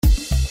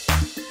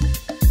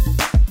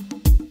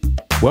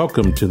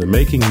Welcome to the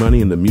Making Money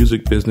in the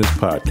Music Business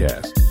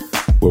podcast,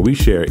 where we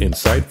share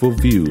insightful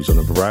views on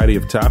a variety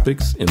of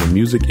topics in the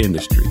music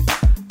industry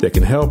that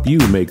can help you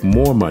make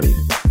more money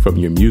from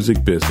your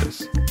music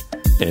business.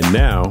 And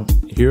now,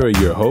 here are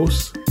your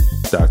hosts,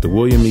 Dr.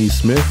 William E.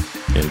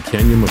 Smith and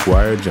Kenya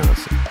McGuire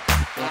Johnson.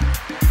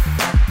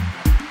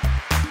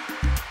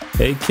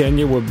 Hey,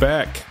 Kenya, we're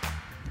back.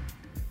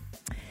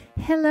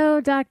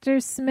 Hello, Dr.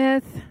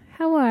 Smith.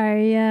 How are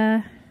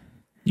you?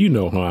 You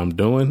know how I'm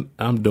doing.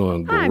 I'm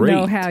doing great. I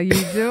know how you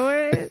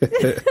doing.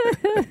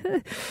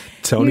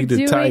 Tony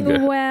the Tiger. You're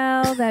doing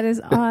well. That is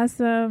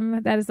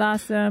awesome. That is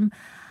awesome.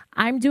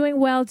 I'm doing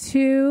well,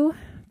 too,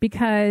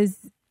 because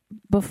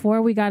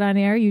before we got on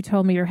air, you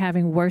told me you're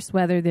having worse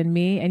weather than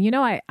me. And, you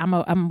know, I'm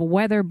a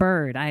weather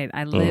bird.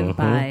 I live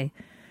by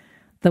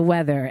the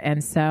weather.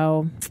 And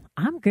so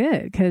I'm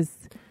good because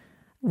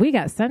we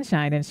got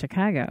sunshine in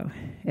Chicago,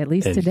 at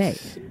least today.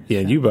 Yeah,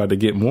 you about to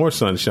get more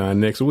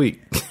sunshine next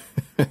week.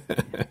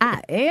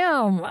 I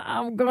am.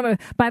 I'm going to,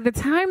 by the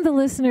time the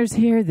listeners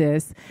hear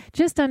this,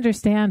 just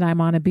understand I'm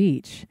on a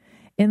beach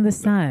in the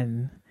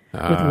sun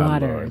with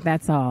water. Lord.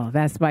 That's all.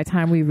 That's by the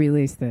time we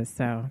release this.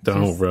 So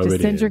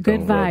just send your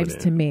good vibes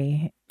to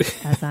me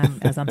as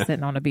I'm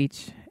sitting on a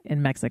beach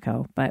in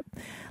Mexico. But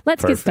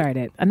let's get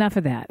started. Enough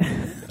of that.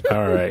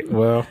 All right.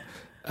 Well,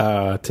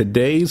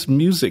 today's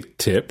music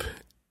tip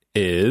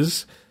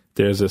is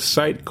there's a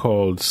site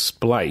called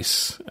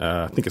Splice.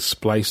 I think it's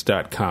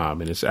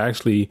splice.com. And it's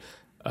actually,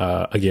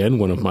 again,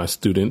 one of my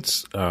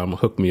students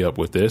hooked me up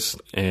with this.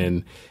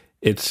 And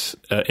it's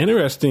an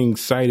interesting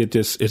site.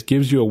 It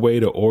gives you a way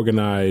to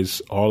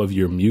organize all of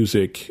your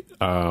music,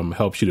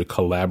 helps you to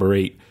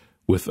collaborate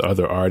with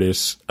other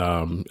artists.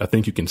 I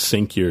think you can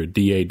sync your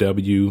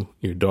DAW,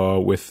 your DAW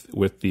with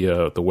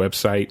the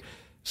website.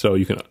 So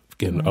you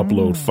can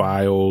upload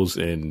files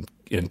and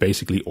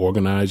basically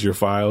organize your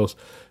files.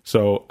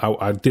 So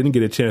I didn't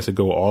get a chance to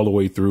go all the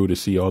way through to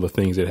see all the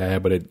things it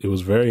had, but it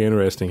was very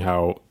interesting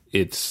how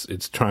it's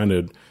trying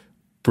to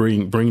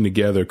bring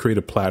together, create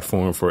a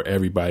platform for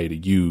everybody to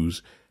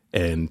use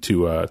and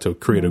to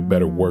create a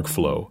better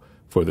workflow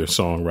for their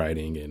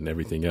songwriting and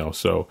everything else.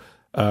 So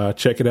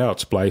check it out,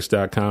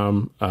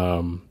 splice.com.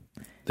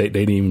 They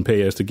didn't even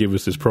pay us to give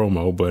us this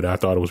promo, but I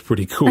thought it was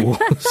pretty cool.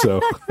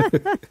 So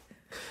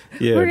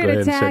yeah, we're going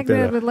to tag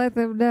them and let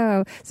them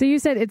know. So you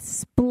said it's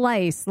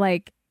Splice,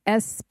 like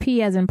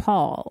SP as in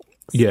Paul.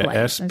 Splice.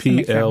 Yeah,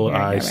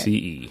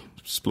 SPLICE,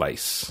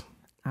 Splice.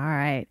 All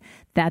right.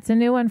 That's a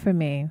new one for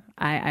me.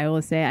 I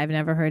will say I've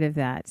never heard of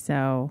that.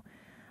 So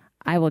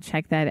I will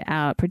check that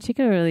out,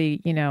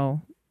 particularly, you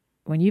know,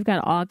 when you've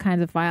got all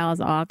kinds of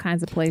files, all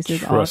kinds of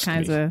places, all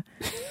kinds of,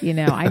 you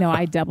know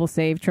I double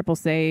save, triple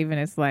save, and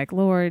it's like,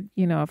 Lord,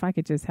 you know, if I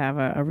could just have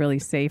a really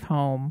safe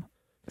home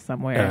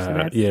somewhere. So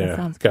that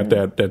sounds got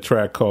good. that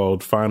track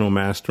called Final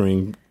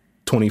Mastering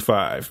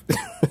 25.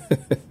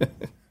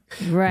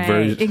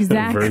 Right,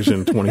 exactly.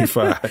 Version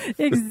 25.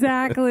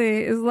 Exactly.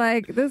 It's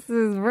like, this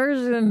is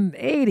version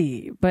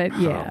 80. But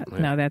yeah,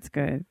 no, that's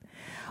good.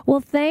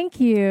 Well,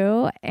 thank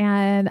you.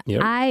 And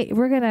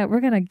we're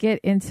gonna get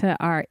into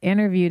our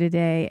interview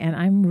today. And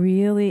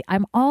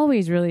I'm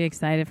always really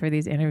excited for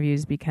these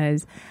interviews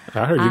because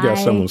I heard you got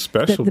someone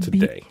special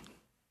today.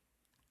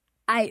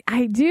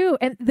 I do.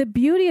 And the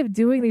beauty of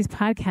doing these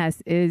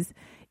podcasts is,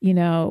 you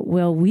know,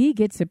 we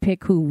get to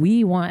pick who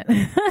we want.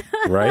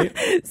 Right.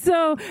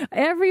 So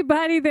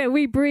everybody that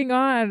we bring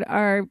on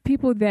are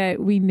people that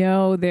we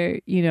know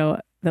the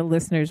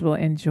listeners will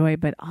enjoy,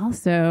 but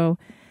also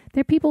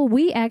they're people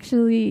we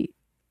actually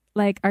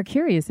are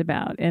curious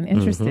about and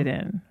interested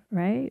in.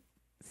 Right.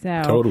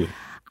 So totally.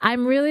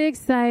 I'm really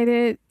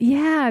excited.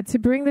 Yeah. To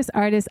bring this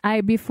artist.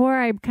 Before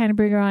I kind of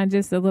bring her on,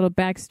 just a little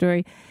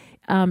backstory.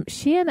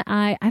 She and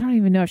I don't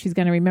even know if she's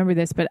going to remember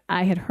this, but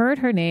I had heard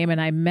her name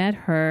and I met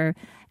her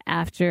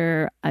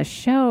after a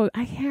show.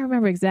 I can't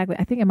remember exactly.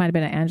 I think it might have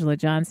been an Angela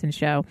Johnson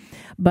show,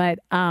 but,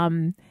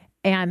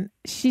 and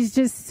she's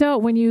just so,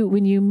 when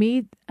you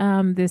meet,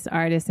 this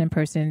artist in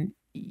person,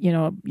 you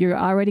know, you're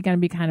already going to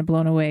be kind of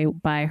blown away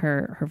by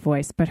her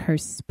voice, but her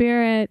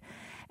spirit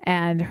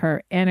and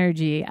her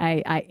energy,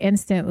 I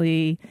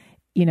instantly,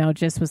 you know,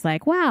 just was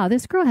like, wow,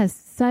 this girl has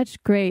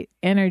such great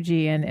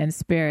energy and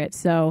spirit.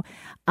 So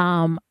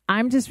I'm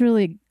just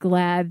really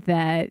glad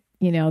that,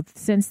 you know,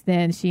 since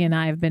then, she and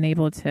I have been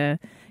able to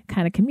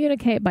kind of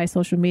communicate by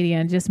social media.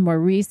 And just more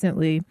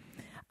recently,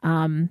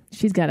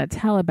 she's got to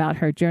tell about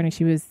her journey.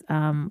 She was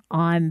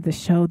on the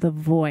show The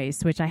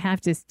Voice, which I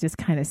have to just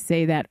kind of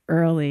say that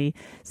early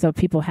so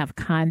people have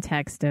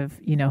context of,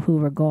 you know, who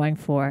we're going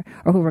for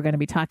or who we're going to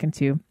be talking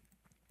to.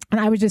 And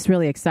I was just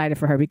really excited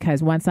for her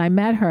because once I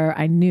met her,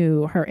 I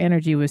knew her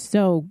energy was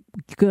so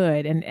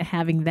good. And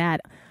having that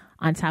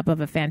on top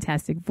of a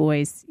fantastic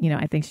voice, you know,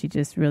 I think she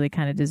just really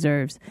kind of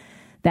deserves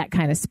that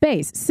kind of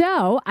space.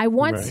 So I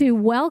want to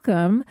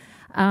welcome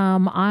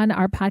on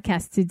our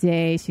podcast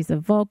today. She's a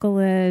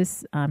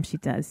vocalist. She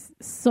does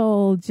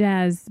soul,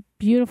 jazz,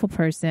 beautiful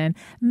person.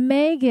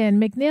 Megan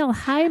McNeil.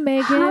 Hi,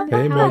 Megan.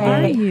 Hey, How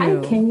are you?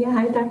 Hi, Kenya.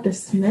 Hi, Dr.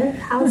 Smith.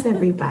 How's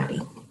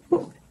everybody?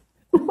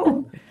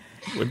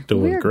 We're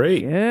doing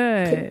great.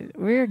 Good.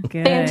 We're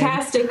good.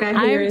 Fantastic,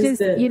 I hear, is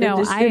the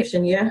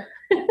description, yeah?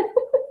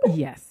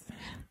 Yes.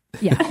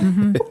 Yeah.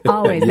 Mm-hmm.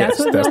 Always. Yes, that's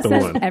what that's Will the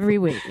says one. every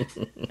week.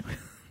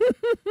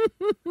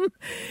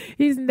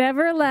 He's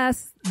never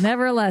less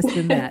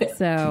than that.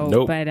 So,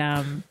 Nope. but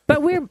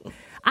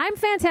I'm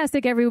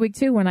fantastic every week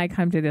too when I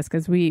come to this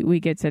because we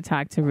get to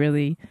talk to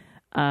really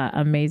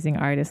amazing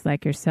artists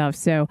like yourself.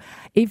 So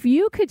if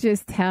you could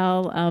just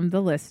tell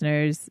the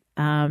listeners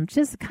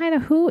just kind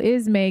of who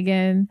is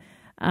Megan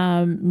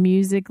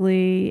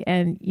musically,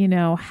 and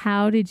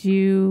how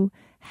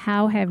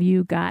have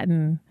you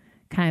gotten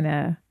kind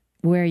of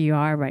where you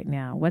are right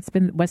now? What's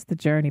the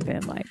journey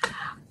been like?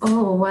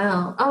 Oh,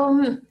 well,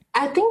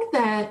 I think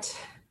that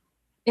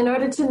in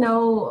order to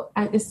know,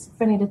 it's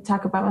funny to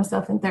talk about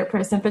myself in third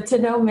person, but to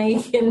know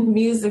Megan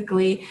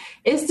musically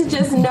is to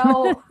just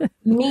know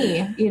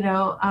me,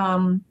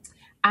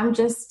 I'm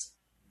just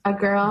a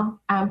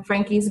girl. I'm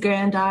Frankie's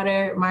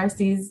granddaughter,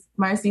 Marcy's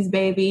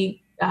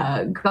baby,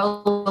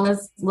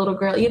 Gola's little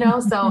girl,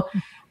 so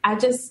I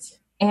just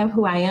am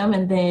who I am.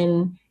 And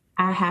then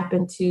I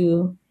happen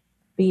to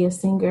be a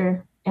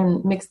singer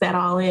and mix that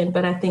all in.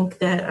 But I think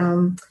that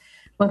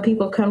when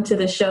people come to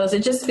the shows,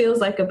 it just feels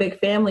like a big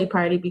family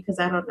party because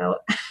I don't know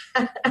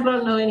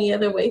any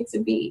other way to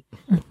be.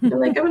 They're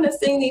like, I'm going to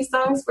sing these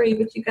songs for you,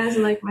 but you guys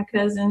are like my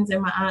cousins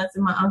and my aunts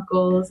and my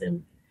uncles,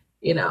 and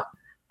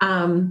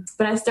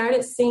but I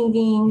started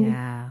singing.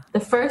 The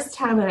first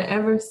time that I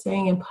ever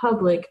sang in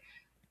public,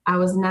 I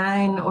was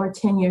 9 or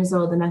 10 years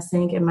old, and I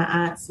sang at my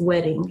aunt's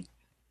wedding.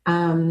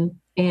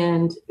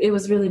 And it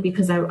was really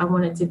because I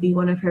wanted to be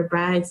one of her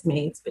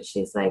bridesmaids. But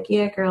she's like,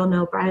 yeah, girl,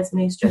 no,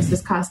 bridesmaids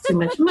dresses cost too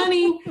much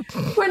money.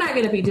 We're not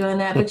going to be doing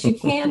that. But you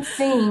can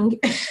sing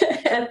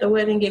at the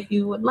wedding if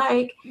you would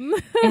like.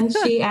 And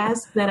she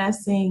asked that I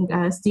sing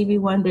Stevie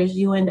Wonder's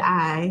You and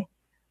I.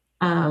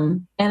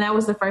 And that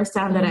was the first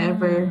time that I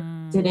ever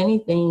did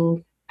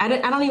anything. I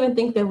don't even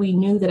think that we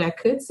knew that I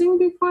could sing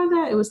before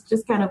that. It was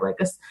just kind of like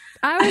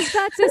I was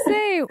about to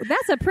say,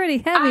 that's a pretty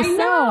heavy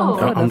song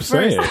for the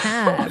first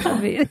time.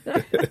 I mean.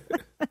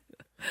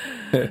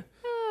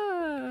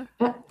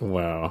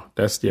 Wow,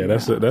 that's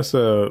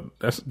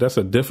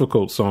a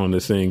difficult song to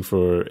sing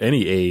for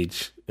any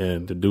age,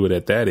 and to do it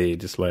at that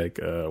age, it's like,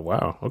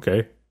 wow,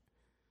 okay,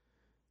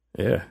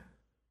 yeah.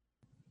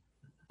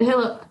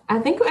 Hello, I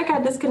think I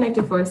got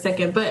disconnected for a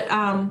second, but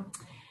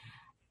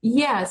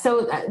yeah,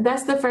 so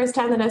that's the first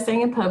time that I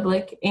sang in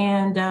public,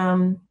 and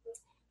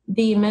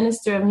the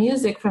minister of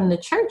music from the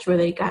church where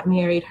they got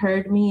married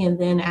heard me and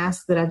then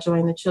asked that I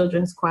join the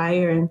children's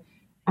choir, and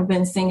I've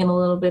been singing a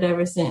little bit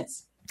ever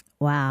since.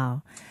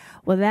 Wow.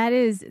 Well, that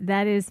is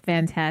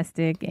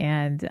fantastic.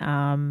 And,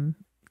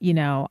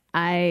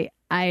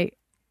 I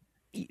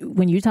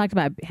when you talked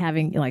about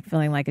having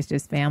feeling like it's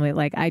just family,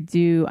 I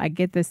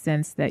get the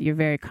sense that you're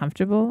very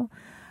comfortable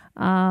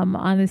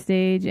on the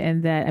stage,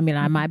 and that,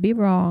 I might be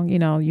wrong,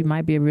 you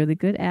might be a really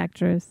good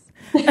actress,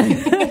 but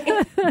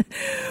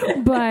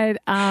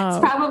it's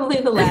probably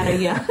the latter.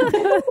 Yeah.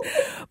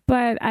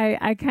 But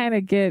I kind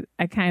of get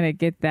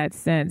that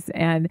sense.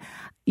 And,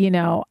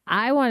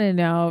 I want to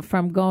know,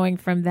 from going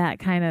from that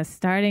kind of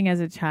starting as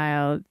a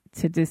child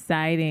to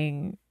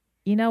deciding,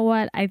 you know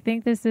what, I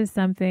think this is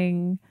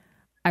something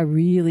I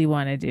really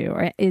want to do.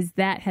 Or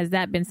has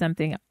that been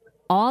something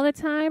all the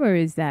time, or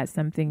is that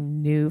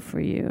something new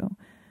for you,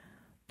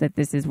 that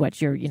this is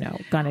what you're,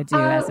 going to do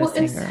as a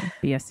singer,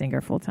 be a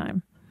singer full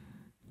time?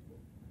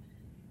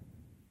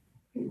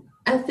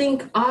 I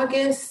think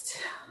August,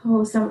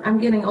 I'm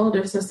getting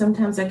older, so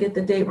sometimes I get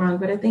the date wrong,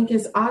 but I think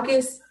it's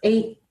August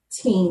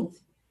 18th,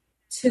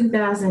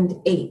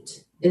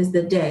 2008 is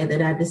the day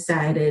that I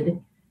decided,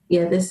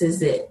 yeah, this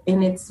is it.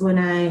 And it's when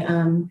I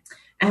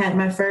had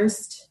my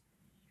first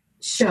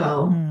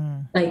show,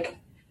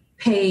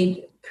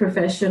 paid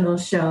professional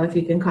show, if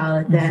you can call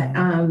it that,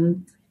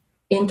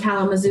 in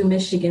Kalamazoo,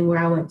 Michigan, where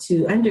I went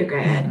to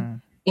undergrad.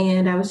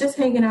 And I was just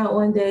hanging out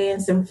one day, and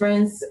some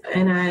friends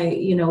and I,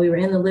 we were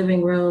in the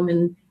living room,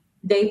 and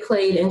they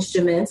played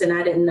instruments, and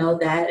I didn't know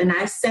that. And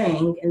I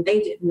sang, and they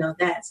didn't know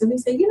that. So we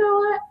said, you know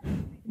what?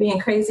 Being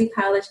crazy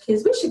college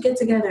kids, we should get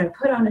together and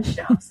put on a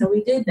show. So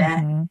we did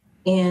that.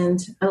 And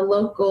a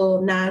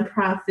local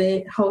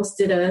nonprofit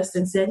hosted us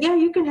and said, yeah,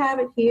 you can have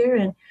it here,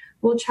 and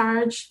we'll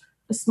charge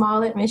a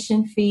small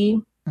admission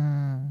fee.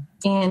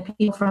 And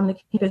people from the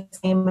campus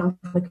from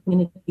the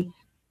community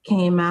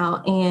came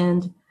out,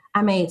 and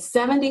I made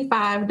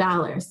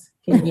 $75.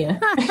 Can you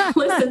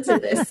listen to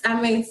this? I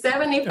made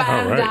 $75,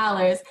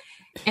 right.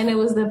 And it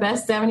was the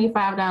best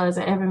 $75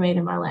 I ever made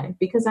in my life,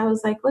 because I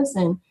was like,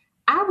 listen,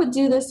 I would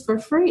do this for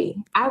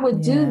free. I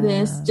would do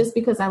this just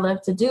because I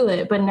love to do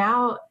it. But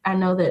now I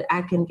know that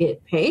I can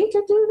get paid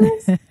to do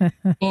this.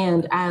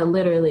 And I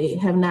literally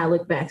have not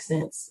looked back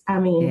since.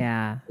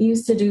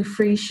 Used to do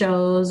free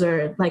shows,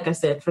 or like I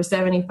said, for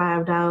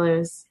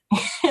 $75.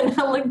 And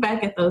I look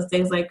back at those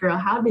days like, girl,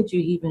 how did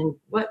you even,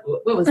 what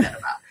was that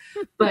about?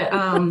 But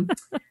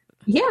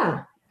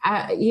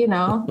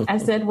I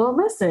said, well,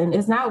 listen,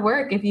 it's not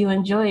work if you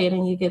enjoy it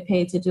and you get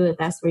paid to do it.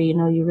 That's where,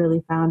 you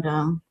really found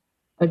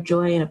a a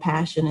joy and a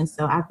passion. And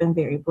so I've been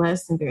very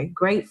blessed and very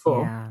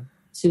grateful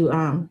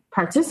to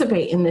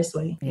participate in this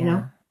way, you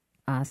know?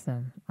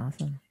 Awesome.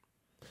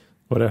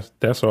 Well,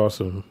 that's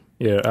awesome.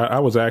 Yeah, I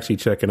was actually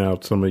checking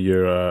out some of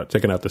your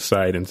checking out the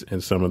site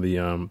and some of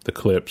the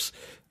clips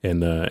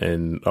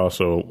and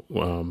also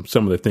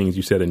some of the things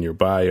you said in your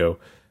bio.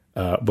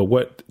 But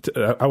what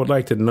I would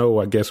like to know,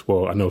 I guess,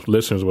 well, I know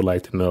listeners would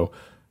like to know,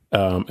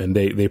 and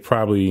they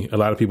probably, a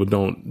lot of people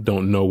don't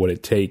know what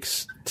it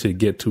takes to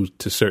get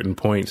to certain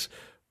points.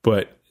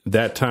 But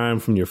that time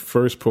from your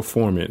first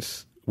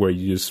performance where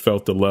you just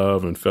felt the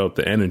love and felt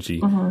the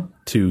energy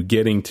to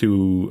getting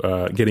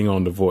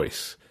on The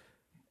Voice,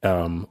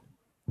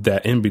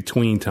 that in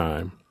between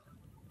time,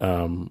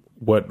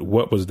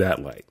 what was that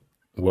like?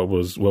 What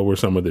were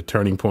some of the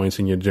turning points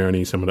in your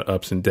journey? Some of the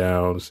ups and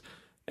downs,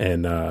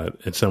 and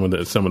some of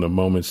the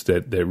moments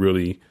that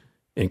really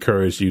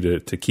encouraged you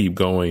to keep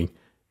going,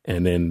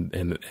 and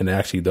then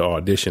actually the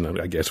audition,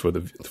 I guess, for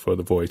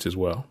the Voice as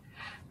well.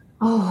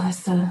 Oh,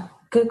 that's a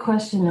good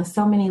question. There's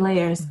so many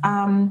layers.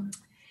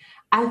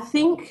 I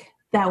think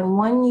that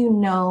when you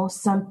know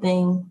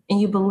something and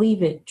you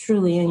believe it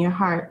truly in your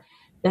heart,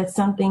 that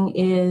something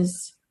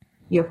is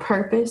your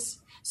purpose.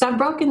 So I've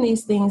broken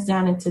these things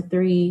down into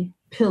 3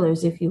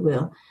 pillars, if you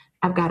will.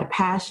 I've got a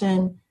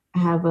passion, I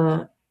have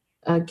a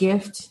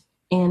gift,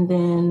 and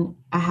then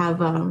I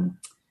have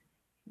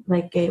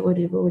like what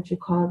would you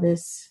call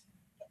this?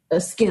 A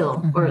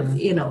skill, or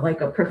like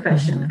a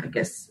profession, I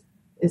guess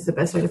is the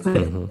best way to put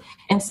it.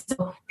 And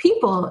so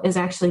people is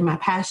actually my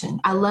passion.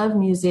 I love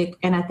music,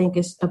 and I think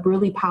it's a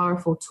really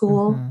powerful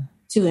tool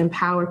to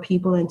empower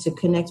people and to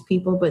connect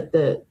people. But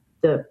the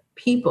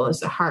people is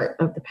the heart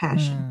of the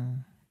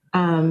passion.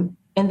 And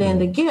then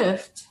the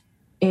gift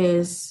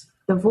is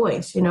the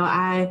voice.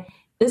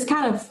 This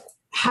kind of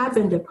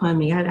happened upon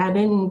me. I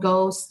didn't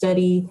go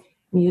study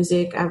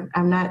music.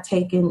 I'm not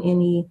taking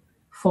any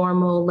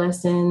formal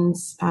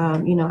lessons. I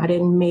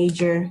didn't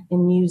major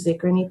in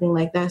music or anything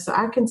like that. So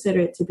I consider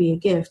it to be a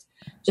gift,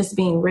 just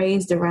being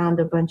raised around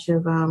a bunch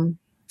of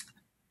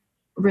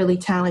really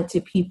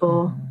talented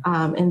people.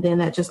 And then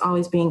that just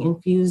always being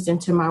infused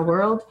into my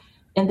world.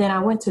 And then I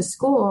went to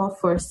school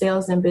for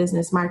sales and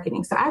business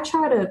marketing. So I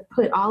try to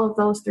put all of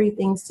those 3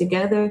 things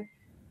together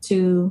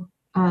to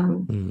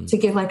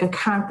give like a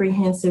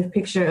comprehensive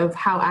picture of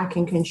how I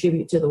can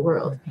contribute to the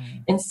world.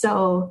 And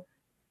so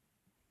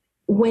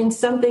when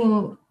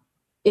something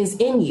is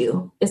in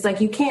you, it's like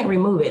you can't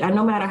remove it.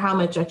 No matter how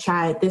much I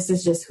try, this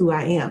is just who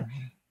I am.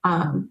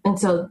 And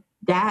so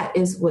that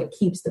is what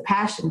keeps the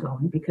passion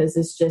going, because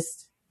it's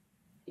just,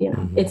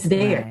 it's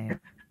there.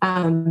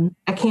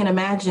 I can't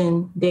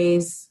imagine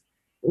days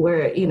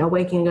where,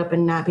 waking up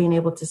and not being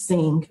able to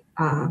sing.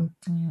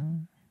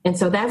 And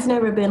so that's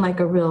never been like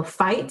a real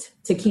fight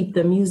to keep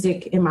the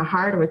music in my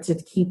heart or to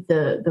keep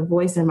the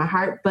voice in my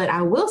heart. But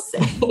I will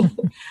say,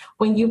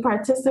 when you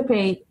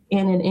participate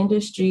in an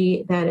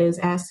industry that is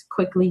as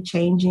quickly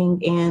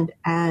changing and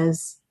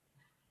as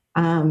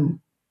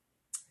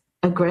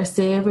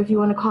aggressive, if you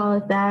want to call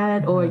it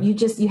that, or you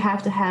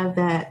have to have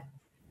that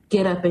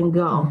get up and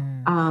go.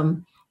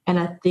 And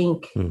I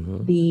think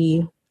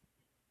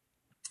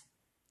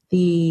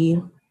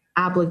the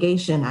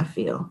obligation I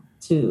feel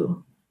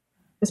to,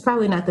 it's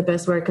probably not the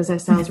best word because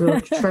that sounds real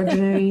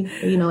drudgery,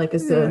 like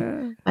it's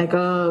like,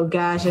 oh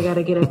gosh, I got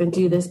to get up and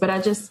do this.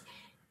 But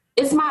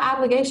it's my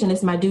obligation.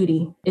 It's my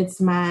duty. It's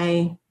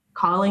my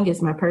calling.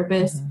 It's my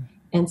purpose.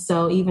 And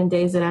so even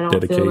days that I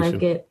don't feel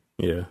like it,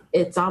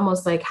 it's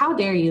almost like, how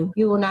dare you?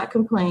 You will not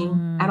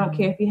complain. I don't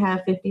care if you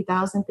have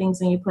 50,000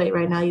 things on your plate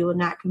right now. You will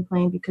not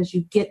complain because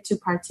you get to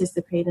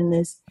participate in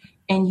this,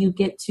 and you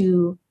get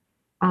to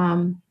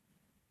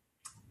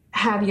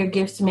have your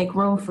gifts to make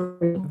room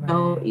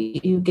for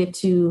you get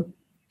to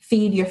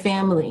feed your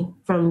family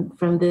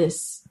from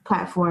this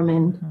platform.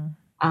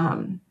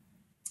 And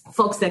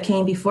folks that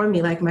came before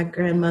me, like my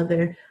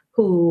grandmother,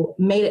 who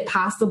made it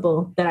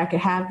possible that I could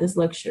have this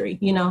luxury.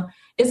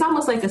 It's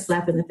almost like a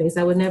slap in the face.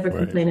 I would never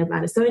complain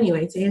about it. So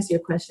anyway, to answer your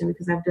question,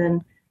 because I've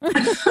done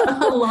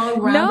a long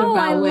roundabout way. No,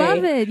 I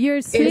love it.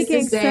 You're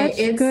speaking such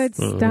good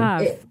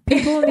stuff.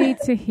 People need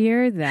to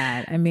hear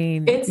that. I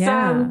mean,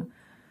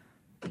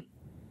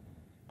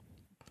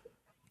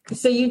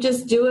 so you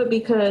just do it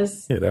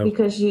because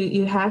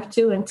you have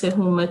to, and to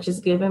whom much is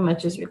given,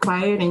 much is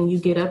required, and you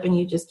get up and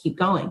you just keep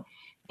going,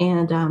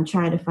 and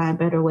trying to find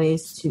better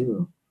ways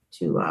to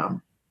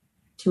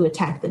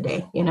attack the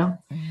day,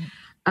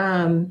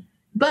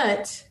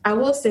 But I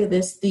will say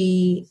this: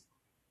 the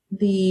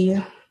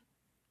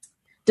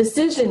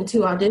decision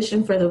to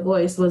audition for The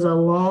Voice was a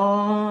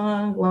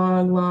long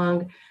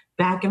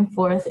back and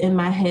forth in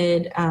my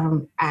head.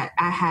 I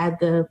had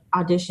the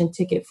audition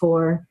ticket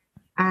for,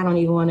 I don't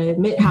even want to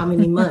admit how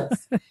many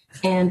months.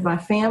 And my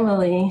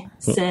family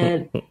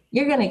said,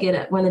 you're going to get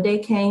up. When the day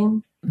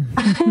came,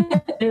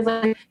 it was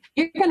like,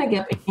 you're going to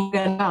get up and you're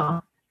going to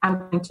go.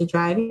 I'm going to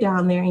drive you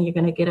down there and you're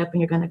going to get up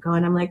and you're going to go.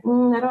 And I'm like,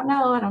 I don't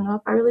know. I don't know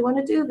if I really want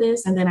to do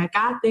this. And then I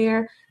got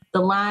there.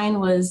 The line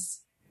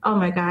was oh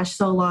my gosh,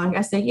 so long.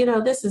 I said,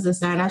 this is a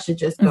sign I should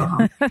just go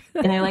home.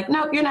 And they're like,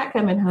 nope, you're not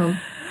coming home.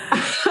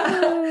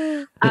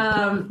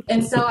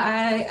 And so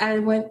I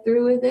went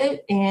through with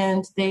it,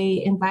 and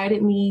they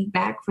invited me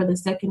back for the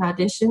second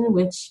audition,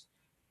 which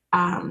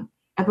I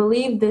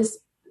believe this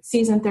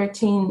season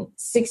 13,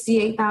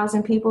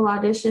 68,000 people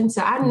auditioned.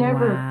 So I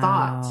never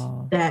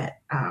thought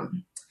that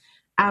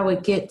I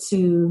would get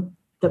to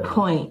the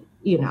point,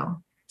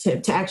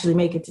 to actually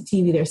make it to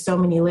TV. There's so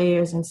many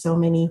layers and so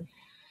many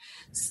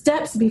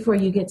steps before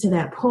you get to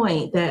that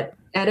point that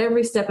at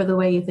every step of the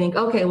way you think,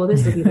 okay, well,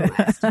 this will be the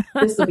last.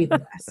 This will be the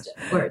last step.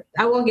 Or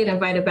I won't get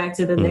invited back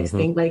to the next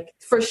thing. Like,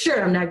 for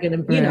sure, I'm not going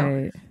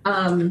to,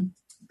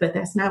 but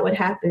that's not what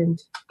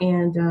happened.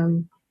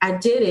 And I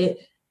did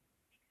it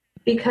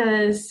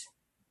because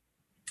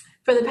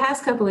for the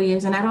past couple of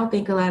years, and I don't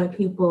think a lot of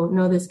people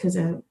know this because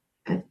I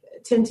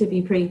tend to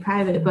be pretty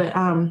private, but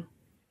I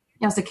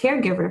was a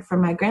caregiver for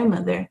my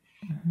grandmother.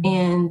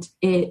 And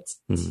it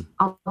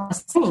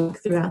almost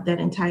sank throughout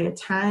that entire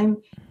time.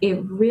 It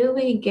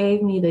really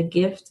gave me the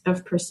gift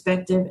of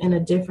perspective in a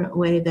different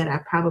way that I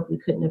probably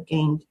couldn't have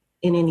gained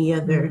in any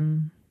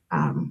other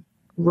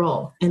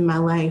role in my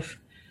life.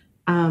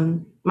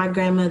 My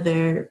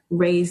grandmother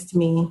raised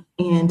me,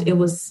 and it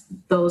was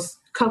those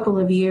couple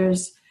of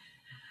years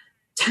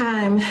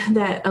time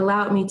that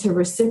allowed me to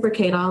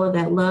reciprocate all of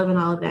that love and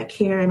all of that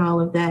care and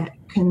all of that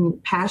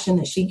compassion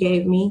that she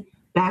gave me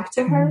back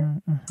to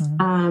her.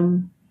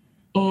 And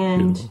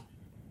beautiful.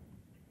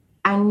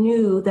 I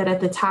knew that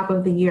at the top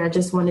of the year, I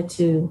just wanted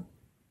to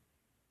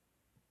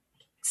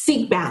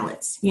seek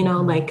balance,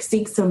 like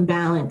seek some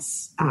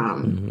balance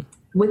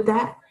with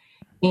that.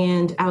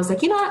 And I was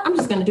like, what? I'm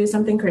just going to do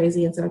something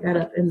crazy. And so I got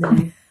up and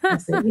then I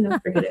said,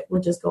 forget it.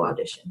 We'll just go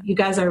audition. You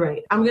guys are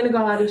right. I'm going to go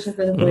audition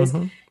for The Voice.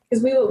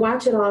 Because we would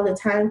watch it all the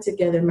time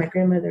together, my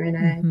grandmother and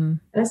I. And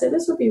I said,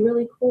 this would be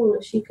really cool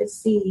if she could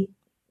see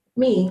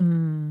me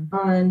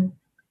on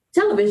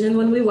television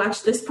when we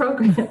watch this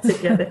program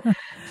together.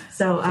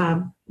 So,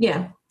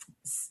 yeah.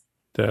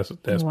 That's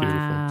beautiful.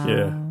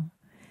 Yeah.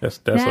 That's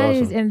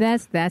awesome. And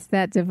that's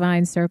that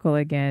divine circle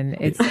again.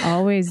 It's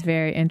always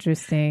very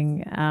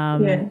interesting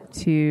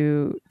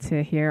to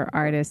hear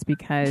artists,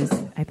 because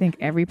I think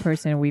every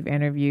person we've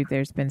interviewed,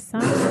 there's been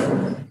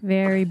some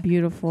very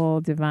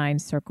beautiful divine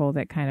circle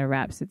that kind of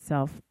wraps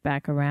itself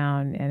back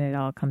around, and it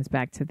all comes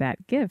back to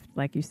that gift,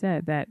 like you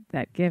said,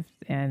 that gift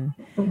and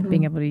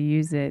being able to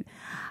use it.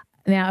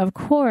 Now, of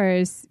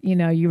course,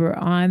 you were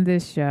on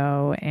this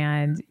show,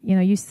 and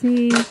you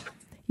see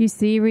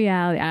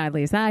reality, at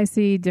least I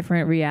see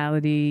different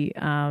reality,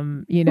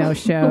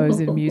 shows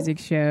and music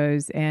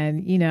shows,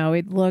 and,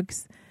 it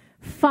looks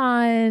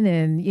fun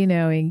and,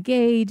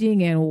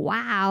 engaging and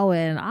wow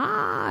and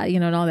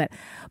and all that.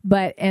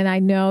 But, and I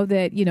know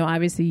that,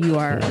 obviously you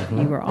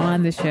were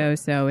on the show,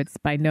 so it's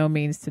by no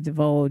means to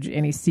divulge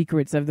any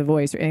secrets of The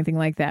Voice or anything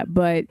like that.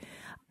 But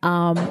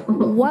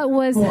what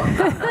was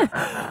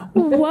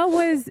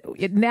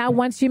now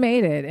once you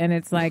made it and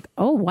it's like,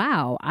 oh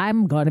wow,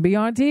 I'm gonna be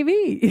on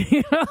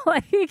TV,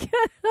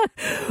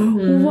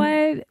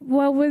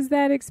 what was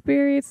that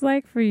experience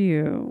like for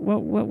you?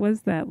 What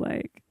was that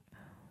like?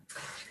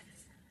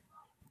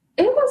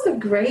 It was a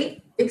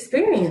great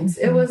experience.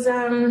 It was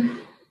a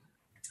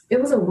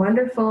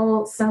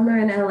wonderful summer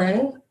in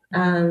LA.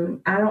 I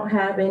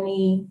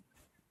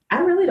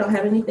really don't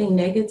have anything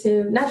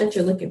negative, not that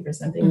you're looking for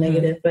something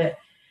negative, but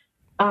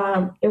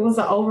it was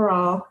an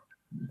overall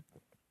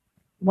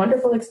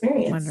wonderful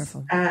experience.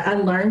 Wonderful. I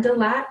learned a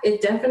lot.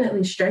 It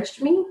definitely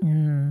stretched me.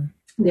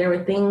 There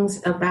were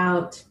things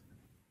about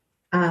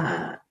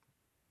the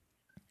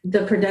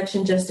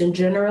production just in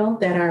general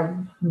that are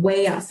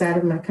way outside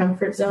of my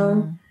comfort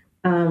zone.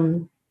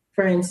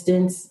 For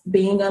instance,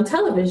 being on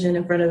television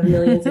in front of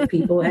millions of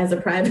people as a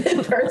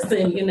private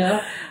person,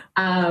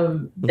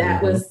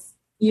 that was,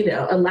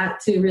 a lot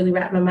to really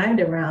wrap my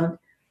mind around.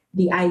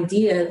 The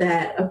idea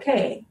that,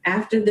 okay,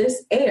 after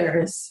this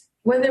airs,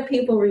 whether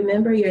people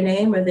remember your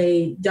name or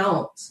they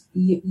don't,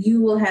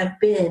 you will have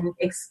been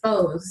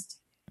exposed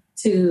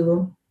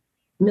to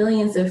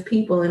millions of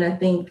people. And I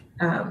think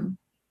a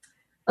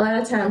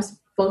lot of times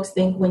folks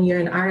think when you're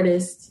an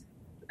artist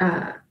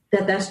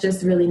that's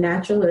just really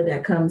natural or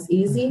that comes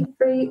easy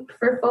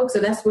for folks,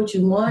 or that's what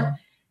you want.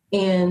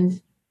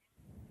 And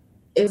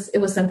it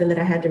was something that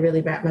I had to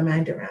really wrap my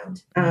mind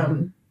around.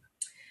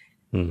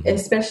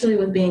 Especially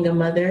with being a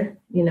mother,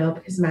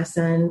 because my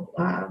son,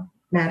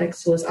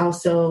 Maddox, was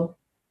also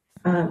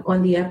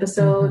on the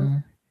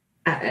episode.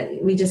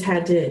 We just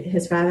had to,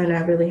 his father and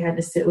I really had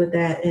to sit with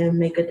that and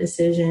make a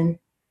decision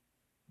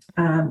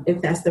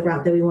if that's the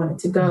route that we wanted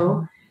to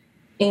go.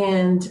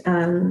 And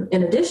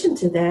in addition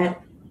to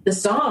that, the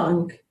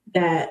song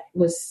that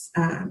was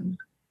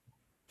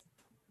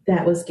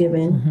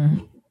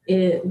given,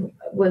 it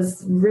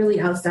was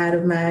really outside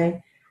of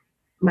my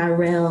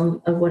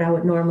realm of what I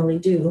would normally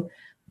do.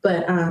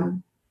 But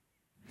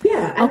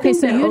yeah. Okay,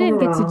 so you didn't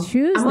get to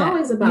choose that.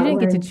 Always about you didn't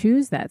get to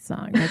choose that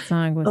song. That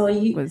song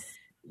was.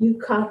 You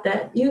caught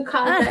that. You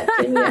caught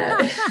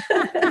that.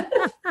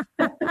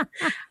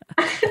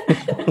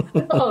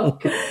 Oh,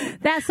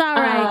 That's all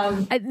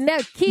right. No,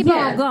 keep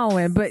on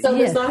going. But so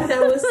the song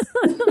that was,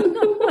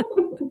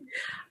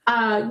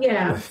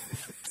 yeah.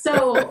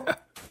 So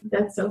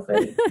that's so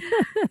funny.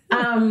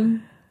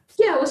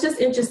 Yeah, it was just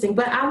interesting.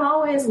 But I'm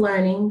always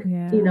learning,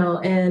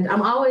 and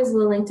I'm always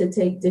willing to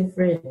take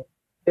different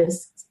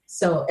risks.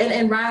 So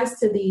and rise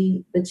to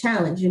the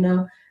challenge.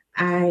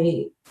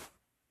 I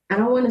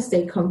don't want to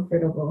stay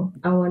comfortable.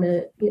 I want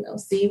to,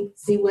 see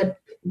what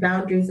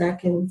boundaries I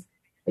can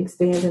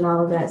expand and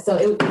all of that. So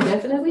it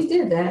definitely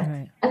did that.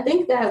 Right. I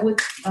think that with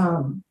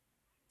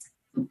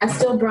I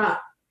still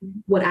brought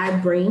what I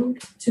bring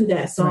to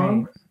that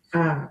song.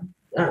 Right.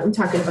 I'm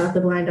talking about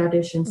the Blind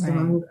Audition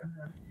song,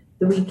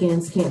 The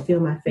Weeknd's Can't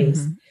Feel My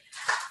Face. Mm-hmm.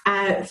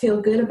 I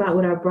feel good about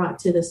what I brought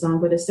to the song,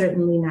 but it's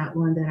certainly not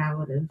one that I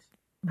would have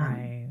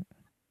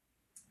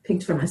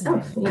picked for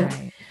myself.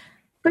 Right.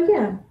 But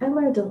yeah, I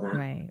learned a lot.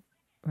 Right.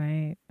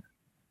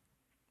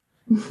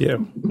 Yeah.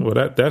 Well,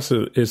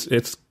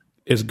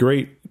 it's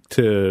great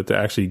to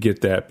actually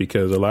get that,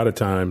 because a lot of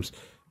times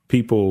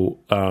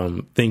people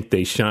think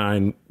they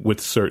shine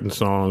with certain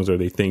songs, or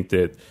they think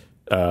that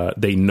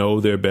they know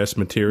their best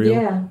material.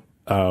 Yeah.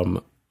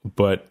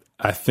 But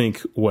I think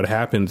what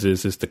happens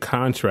is the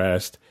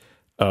contrast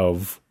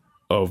of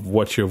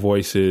what your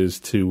voice is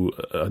to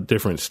a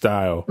different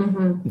style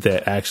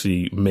that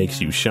actually makes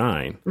you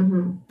shine,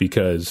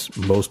 because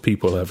most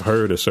people have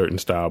heard a certain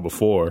style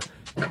before.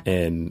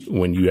 And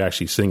when you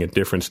actually sing a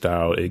different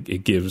style,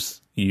 it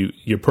gives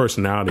your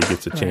personality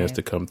gets a chance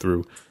to come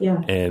through.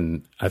 Yeah.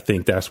 And I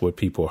think that's what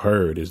people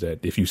heard, is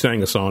that if you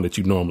sang a song that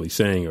you normally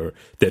sing, or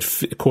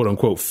that quote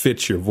unquote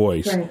fits your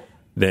voice,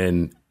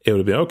 then it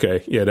would be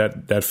okay. Yeah,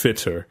 that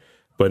fits her.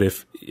 But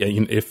if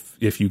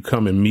you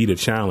come and meet a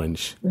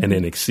challenge and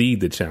then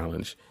exceed the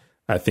challenge,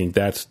 I think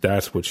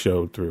that's what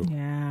showed through.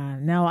 Yeah.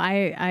 No,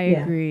 I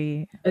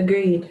agree.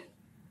 Agreed.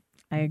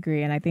 I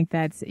agree. And I think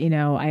that's,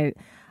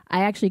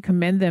 I actually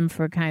commend them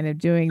for kind of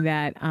doing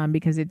that,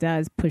 because it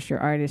does push your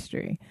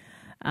artistry,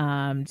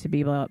 to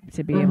be able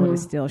to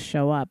still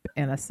show up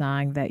in a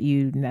song that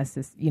you've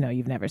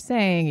never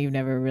sang, you've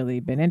never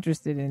really been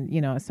interested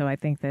in, so I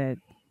think that,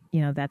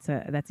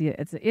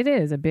 it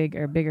is a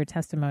bigger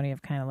testimony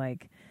of kind of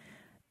like,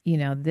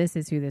 this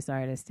is who this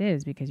artist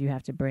is, because you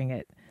have to bring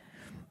it,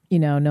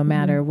 no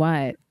matter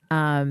what.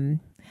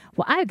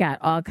 Well, I got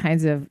all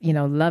kinds of,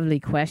 lovely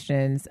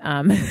questions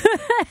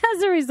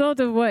as a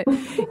result of what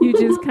you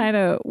just kind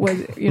of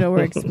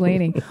were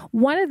explaining.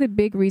 One of the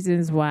big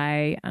reasons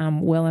why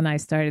Will and I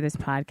started this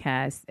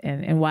podcast,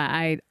 and why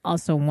I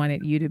also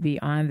wanted you to be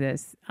on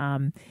this,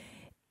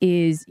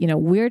 is,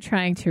 we're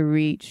trying to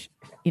reach,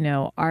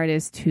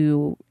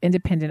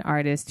 independent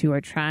artists who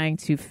are trying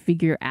to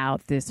figure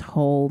out this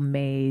whole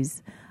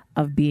maze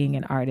of being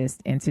an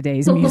artist in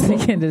today's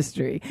music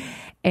industry.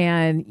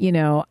 And,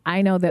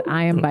 I know that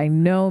I am by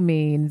no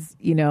means,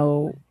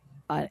 an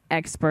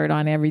expert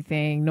on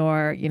everything,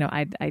 nor,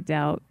 I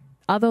doubt,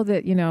 although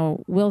that,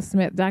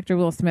 Dr.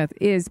 Will Smith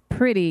is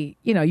pretty,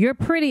 you're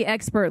pretty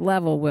expert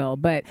level, Will,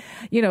 but,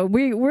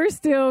 we're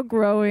still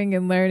growing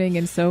and learning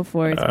and so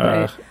forth.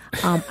 But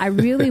I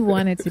really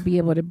wanted to be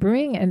able to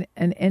bring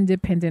an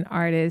independent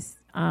artist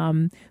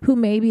who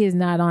maybe is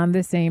not on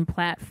the same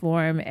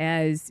platform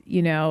as,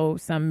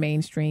 some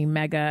mainstream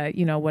mega,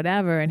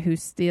 whatever, and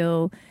who's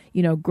still,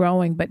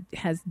 growing, but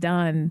has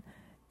done,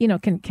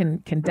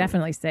 can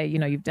definitely say,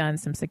 you've done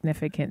some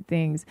significant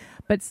things,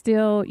 but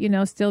still,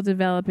 still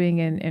developing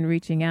and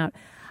reaching out.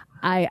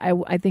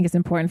 I think it's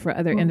important for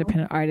other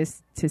independent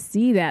artists to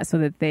see that, so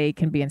that they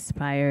can be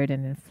inspired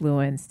and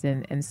influenced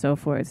and so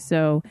forth.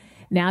 So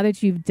now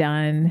that you've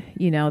done,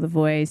 The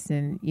Voice,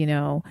 and,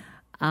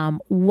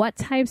 what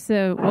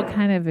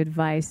kind of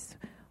advice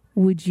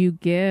would you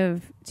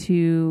give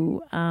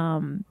to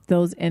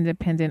those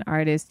independent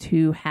artists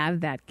who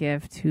have that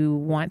gift, who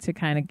want to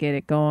kind of get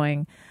it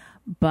going,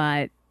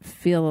 but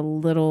feel a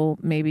little,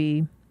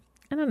 maybe,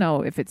 I don't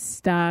know if it's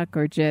stuck,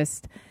 or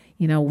just,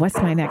 what's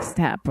my next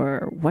step,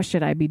 or what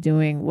should I be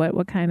doing?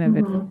 What kind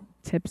of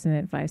tips and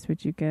advice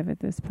would you give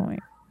at this point?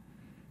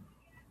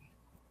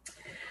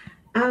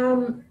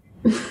 Do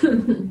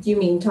you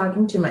mean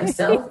talking to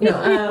myself?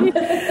 No.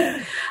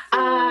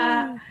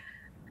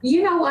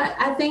 You know what?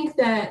 I think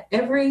that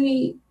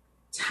every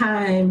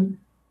time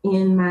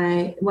when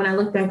I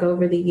look back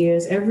over the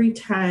years, every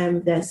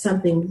time that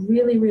something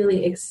really,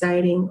 really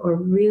exciting or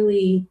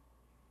really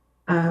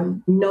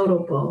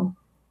notable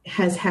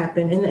has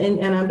happened,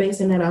 and I'm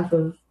basing that off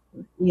of,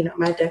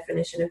 my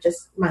definition of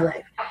just my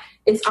life,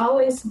 it's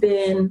always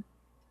been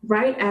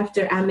right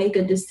after I make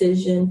a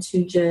decision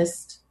to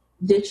just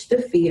ditch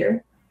the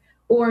fear,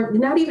 or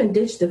not even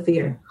ditch the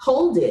fear,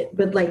 hold it,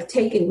 but like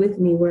take it with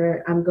me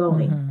where I'm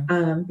going,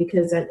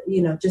 because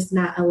just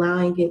not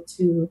allowing it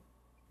to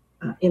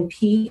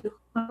impede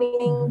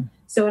on.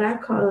 So what I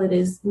call it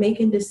is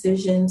making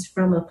decisions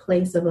from a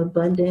place of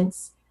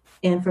abundance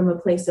and from a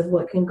place of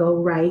what can go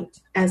right,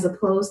 as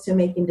opposed to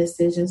making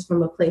decisions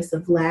from a place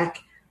of lack,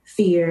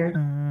 fear,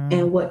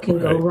 and what can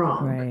go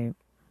wrong. Right.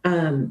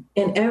 And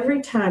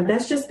every time,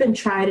 that's just been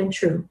tried and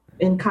true.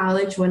 In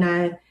college, when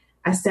I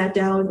I sat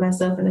down with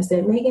myself and I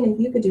said, Megan, if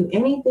you could do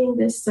anything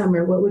this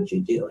summer, what would you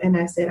do? And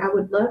I said, I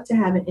would love to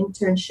have an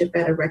internship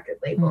at a record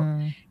label.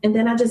 And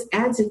then I just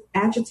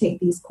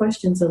agitate these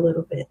questions a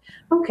little bit.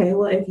 Okay,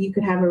 well, if you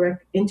could have an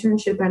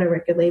internship at a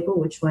record label,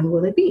 which one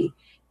will it be?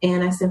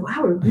 And I said, well,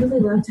 I would really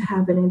love to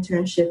have an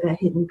internship at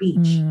Hidden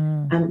Beach.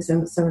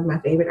 Some of my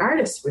favorite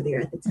artists were there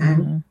at the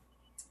time.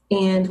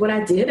 And what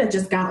I did, I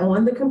just got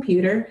on the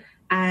computer.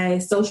 I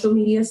social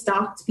media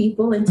stalked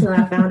people until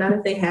I found out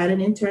if they had an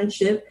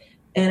internship.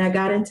 And I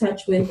got in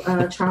touch with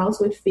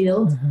Charles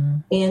Whitfield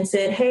and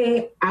said,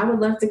 hey, I would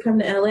love to come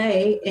to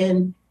LA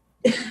and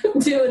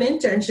do an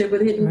internship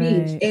with Hidden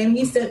Beach. And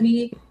he sent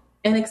me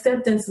an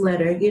acceptance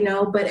letter, you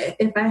know, but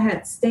if I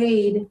had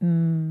stayed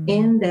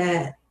in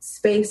that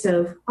space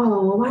of,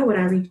 oh, well, why would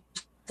I reach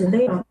and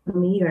they don't know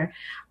me, or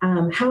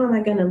how am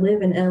I going to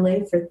live in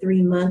LA for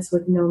 3 months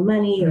with no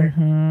money, or,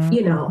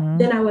 you know,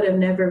 then I would have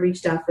never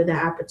reached out for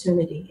that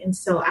opportunity. And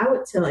so I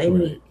would tell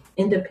any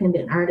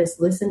independent artist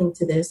listening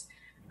to this,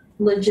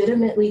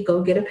 legitimately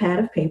go get a pad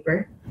of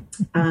paper,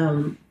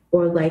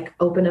 or like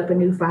open up a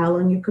new file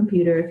on your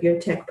computer if you're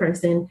a tech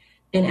person,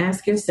 and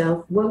ask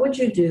yourself, what would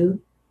you do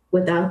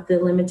without the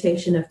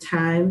limitation of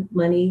time,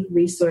 money,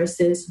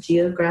 resources,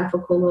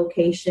 geographical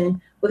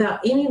location, without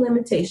any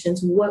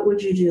limitations? What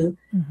would you do?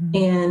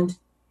 And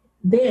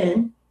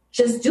then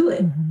just do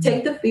it.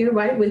 Take the fear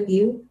right with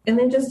you and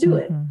then just do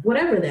it.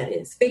 Whatever that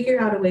is, figure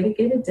out a way to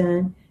get it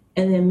done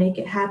and then make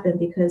it happen,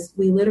 because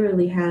we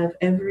literally have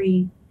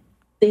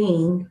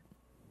everything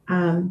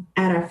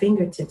at our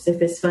fingertips.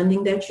 If it's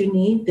funding that you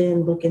need,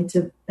 then look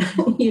into,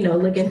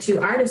 look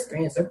into artist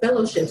grants or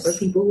fellowships, or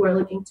people who are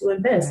looking to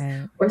invest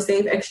or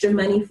save extra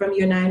money from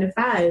your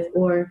 9-to-5,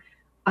 or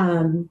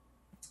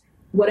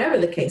whatever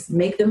the case,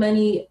 make the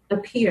money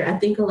appear. I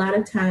think a lot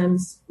of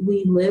times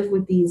we live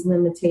with these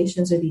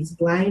limitations or these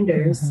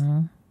blinders,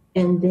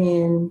 and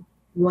then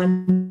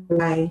wonder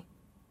why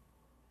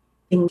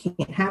things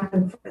can't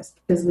happen for us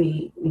because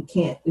we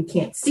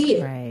can't see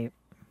it. Right.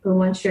 But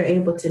once you're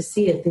able to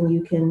see it, then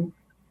you can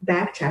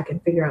backtrack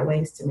and figure out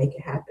ways to make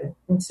it happen.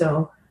 And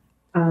so,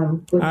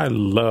 I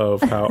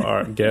love how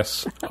our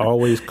guests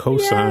always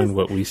co-sign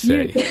what we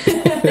say.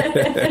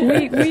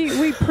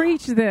 we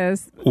preach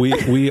this.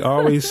 We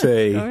always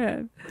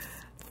say,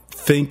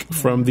 think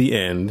from the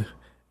end,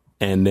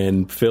 and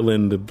then fill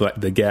in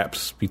the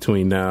gaps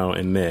between now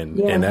and then.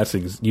 Yeah. And that's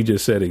you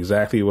just said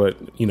exactly what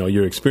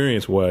your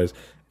experience was,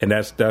 and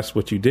that's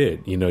what you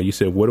did. You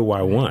said, what do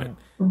I want?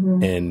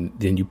 And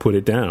then you put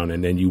it down,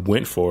 and then you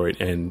went for it,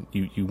 and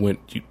you went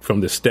from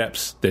the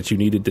steps that you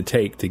needed to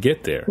take to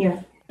get there.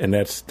 Yeah. And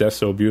that's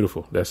so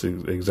beautiful. That's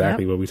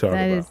exactly what we talk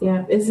about.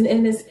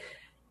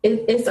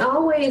 It's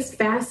always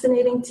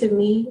fascinating to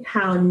me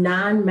how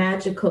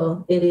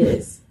non-magical it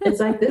is. It's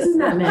like, this is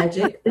not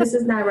magic. This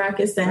is not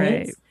rocket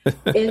science. Right.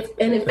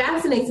 It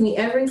fascinates me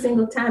every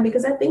single time,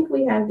 because I think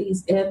we have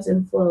these ebbs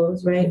and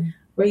flows, right?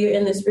 Where you're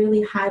in this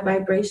really high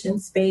vibration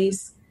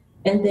space,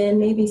 and then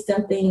maybe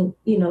something,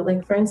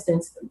 like, for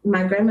instance,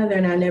 my grandmother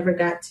and I never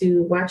got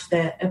to watch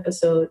that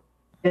episode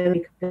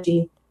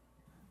because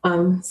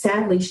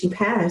sadly she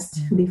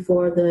passed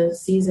before the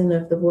season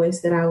of The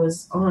Voice that I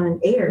was on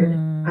aired,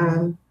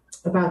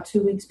 about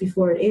 2 weeks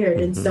before it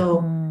aired. And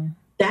so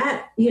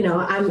that,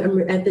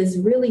 I'm at this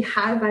really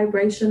high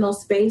vibrational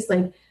space,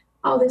 like,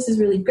 oh, this is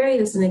really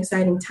great. It's an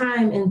exciting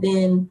time. And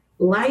then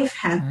life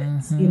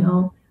happens,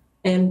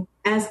 and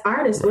as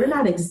artists, we're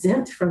not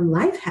exempt from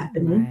life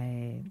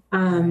happening.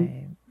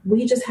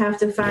 We just have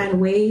to find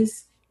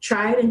ways,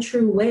 tried and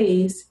true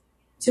ways,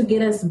 to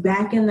get us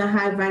back in the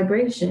high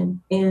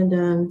vibration.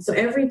 And so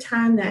every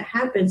time that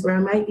happens, where I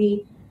might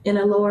be in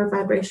a lower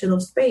vibrational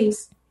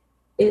space,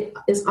 it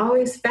is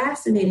always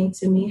fascinating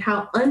to me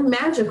how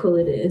unmagical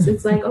it is.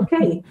 It's like,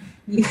 okay,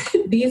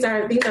 these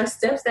are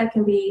steps that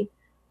can be,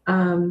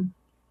 that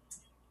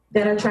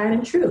are tried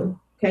and true.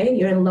 Okay,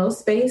 you're in low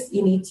space.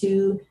 You need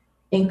to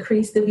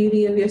increase the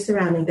beauty of your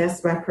surrounding.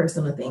 That's my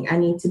personal thing. I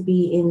need to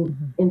be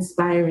in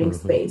inspiring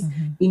space.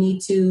 You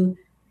need to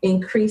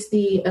increase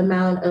the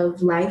amount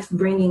of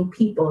life-bringing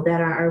people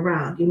that are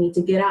around. You need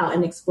to get out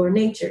and explore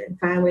nature and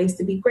find ways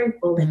to be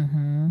grateful,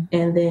 and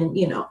then,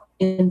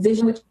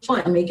 envision what you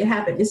want and make it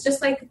happen. It's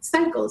just like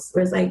cycles,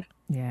 where it's like,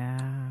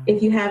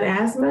 if you have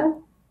asthma,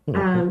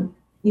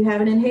 you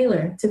have an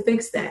inhaler to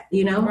fix that,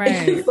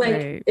 It's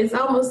like, it's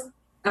almost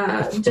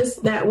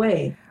just that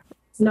way.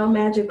 No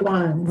magic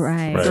wands.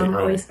 Right. So I'm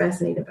always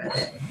fascinated by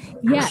that.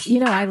 Yeah.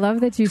 I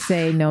love that you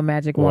say no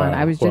magic wand.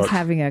 I was just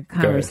having a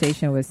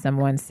conversation with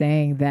someone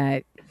saying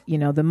that,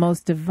 the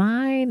most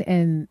divine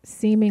and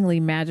seemingly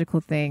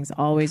magical things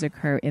always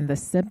occur in the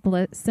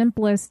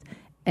simplest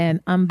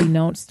and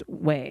unbeknownst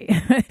way.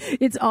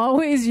 It's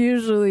always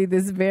usually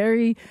this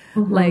very,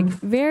 like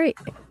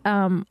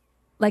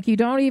you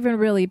don't even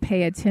really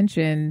pay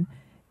attention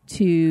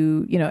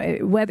to,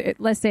 whether,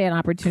 let's say an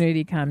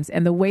opportunity comes,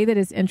 and the way that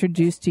it's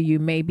introduced to you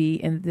may be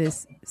in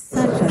this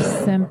such a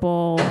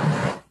simple,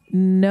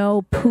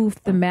 no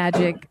poof the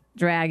magic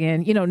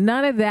dragon.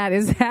 None of that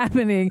is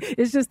happening.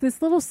 It's just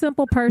this little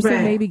simple person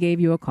maybe gave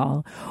you a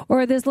call,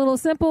 or this little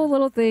simple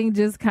little thing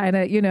just kind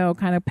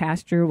of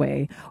passed your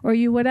way, or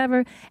you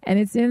whatever. And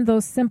it's in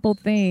those simple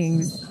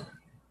things,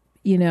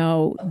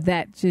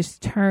 that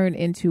just turn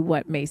into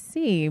what may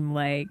seem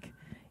like,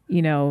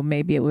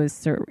 maybe it was,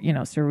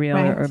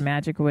 surreal or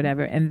magic or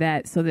whatever.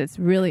 And so that's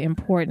really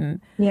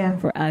important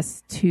for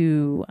us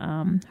to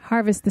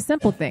harvest the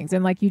simple things.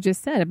 And like you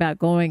just said about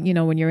going,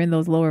 when you're in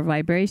those lower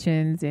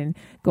vibrations and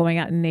going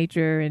out in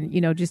nature and,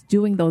 just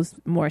doing those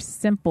more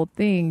simple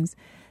things,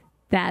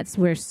 that's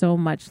where so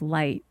much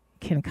light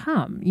can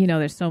come.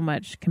 There's so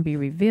much can be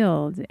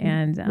revealed.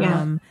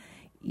 And,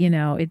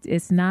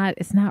 it's not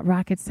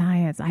rocket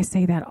science. I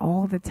say that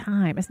all the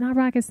time. It's not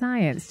rocket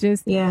science.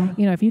 Just,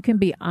 if you can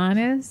be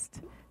honest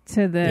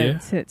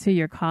to to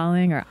your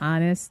calling, or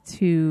honest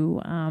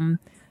to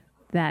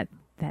that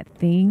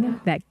thing,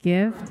 that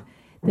gift,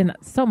 then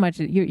so much,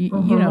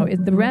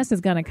 the rest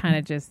is going to kind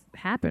of just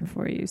happen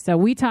for you. So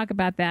we talk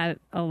about that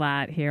a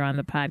lot here on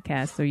the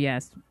podcast. So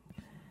yes,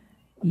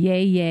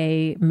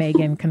 yay,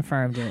 Megan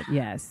confirmed it.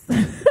 Yes.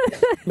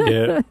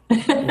 Yeah.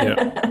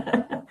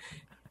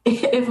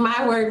 If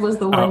my word was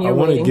the one you're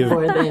waiting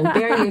for, then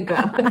there you go.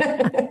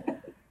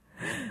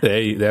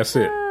 Hey, that's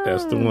it.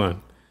 That's the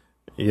one.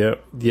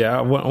 Yep. Yeah,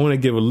 I want to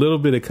give a little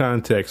bit of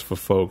context for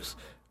folks.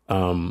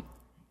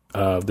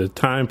 The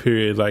time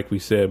period, like we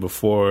said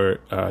before,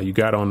 you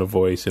got on The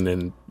Voice, and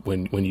then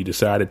when you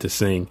decided to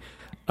sing,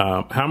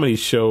 how many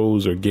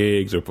shows or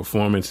gigs or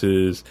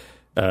performances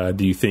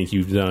do you think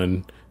you've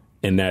done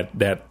in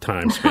that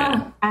time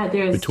span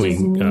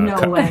between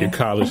your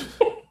college?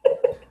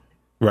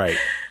 Right.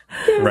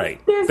 Right.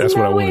 That's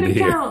what I wanted to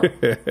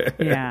hear.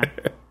 Yeah.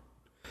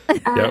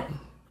 Yep.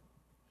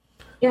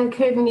 I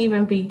couldn't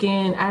even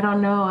begin. I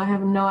don't know. I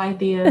have no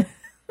idea.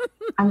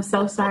 I'm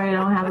so sorry I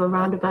don't have a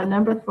roundabout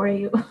number for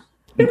you.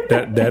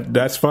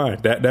 That's fine.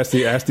 That's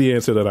the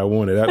answer that I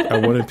wanted. I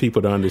wanted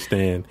people to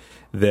understand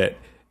that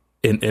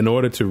in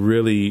order to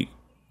really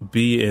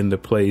be in the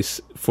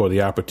place for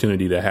the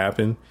opportunity to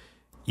happen,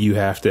 you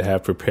have to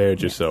have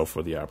prepared yourself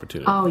for the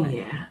opportunity. Oh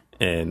yeah.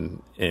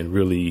 And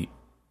really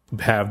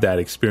have that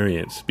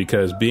experience,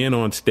 because being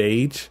on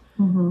stage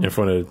in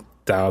front of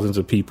thousands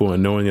of people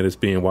and knowing that it's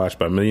being watched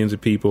by millions of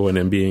people, and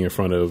then being in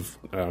front of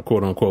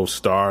quote unquote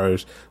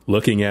stars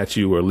looking at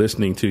you or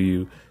listening to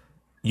you,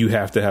 you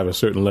have to have a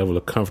certain level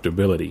of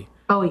comfortability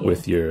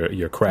with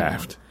your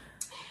craft.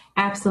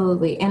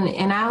 Absolutely.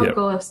 And I'll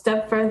go a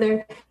step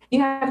further. You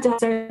have to have a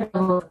certain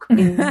level of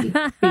crazy,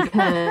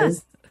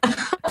 because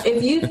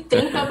if you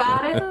think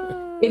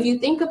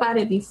about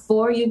it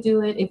before you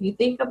do it, if you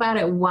think about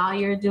it while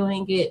you're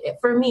doing it,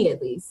 for me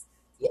at least,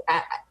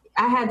 I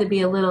had to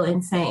be a little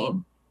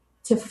insane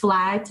to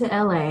fly to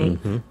LA.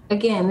 Mm-hmm.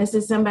 Again, this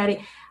is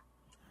somebody,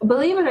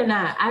 believe it or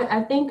not,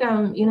 I think,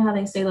 you know how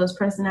they say those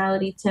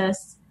personality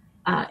tests,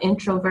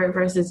 introvert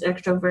versus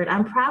extrovert.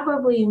 I'm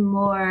probably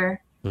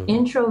more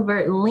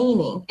introvert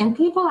leaning, and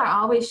people are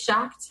always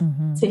shocked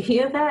to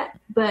hear that,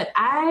 but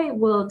I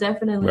will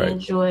definitely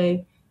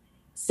enjoy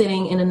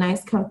sitting in a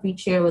nice comfy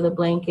chair with a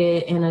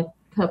blanket and a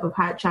cup of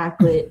hot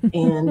chocolate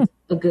and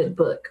a good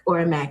book or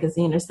a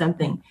magazine or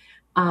something.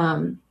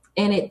 And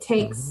it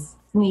takes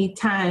me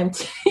time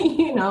to,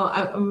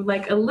 I'm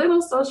like a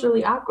little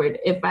socially awkward,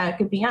 if I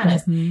could be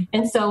honest.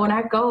 And so when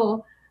I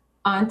go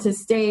onto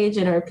stage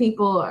and or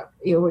people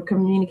we're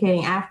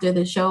communicating after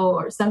the show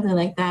or something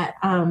like that,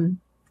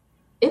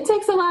 it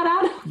takes a lot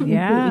out of me.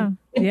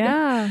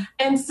 Yeah.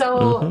 And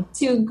so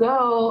to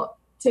go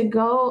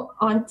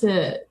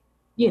onto,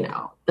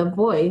 The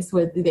Voice,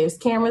 where there's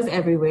cameras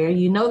everywhere,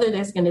 that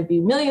there's going to be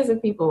millions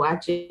of people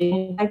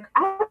watching. Like,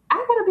 I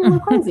got to be a little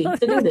crazy to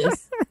do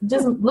this.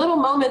 Just little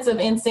moments of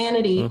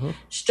insanity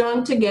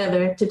strung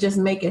together to just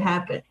make it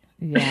happen.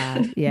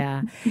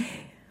 Yeah.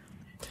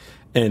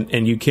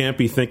 And you can't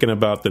be thinking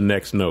about the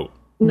next note.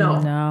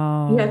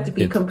 No. You have to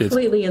be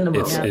completely in the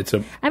moment.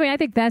 I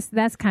think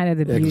that's kind of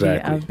the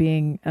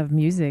beauty of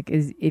music,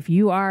 is if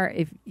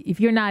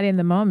you're not in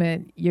the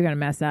moment, you're going to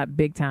mess up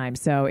big time.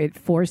 So it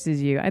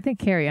forces you. I think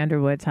Carrie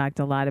Underwood talked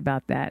a lot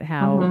about that,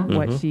 how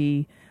what's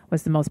the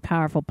most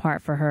powerful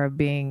part for her of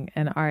being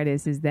an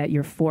artist is that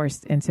you're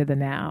forced into the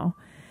now,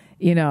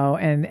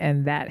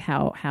 and that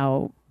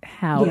how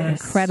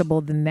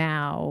incredible the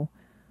now,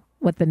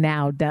 what the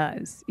now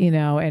does,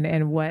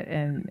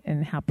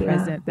 and how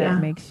present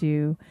that makes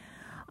you.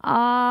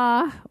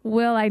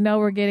 Will, I know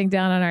we're getting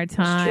down on our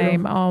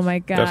time. Oh my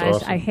gosh.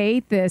 Awesome. I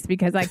hate this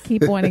because I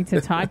keep wanting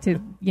to talk to,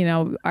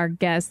 our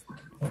guests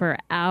for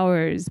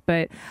hours,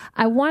 but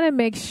I want to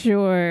make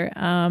sure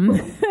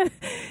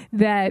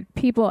that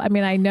people,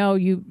 I know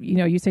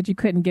you said you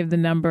couldn't give the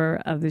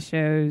number of the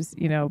shows,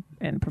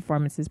 and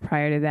performances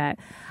prior to that.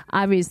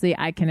 Obviously,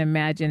 I can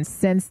imagine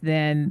since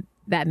then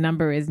that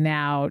number is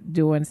now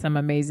doing some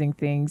amazing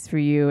things for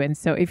you. And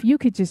so if you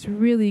could just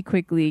really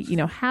quickly,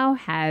 how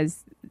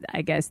has,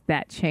 I guess,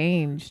 that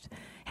changed?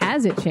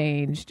 Has it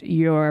changed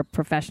your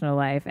professional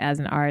life as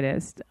an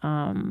artist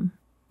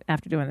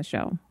after doing the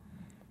show?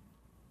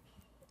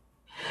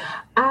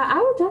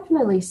 I would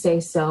definitely say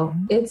so.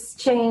 It's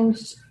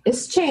changed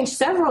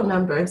several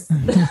numbers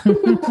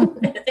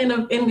in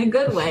a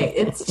good way.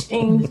 It's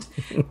changed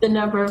the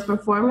number of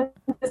performances,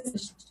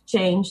 it's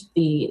changed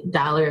the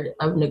dollar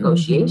of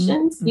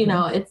negotiations. Mm-hmm. You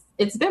know,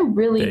 it's been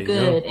really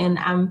good.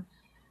 And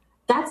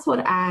that's what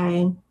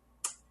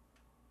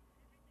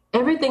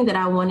everything that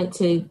I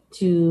wanted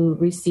to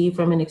receive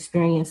from an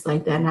experience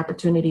like that, an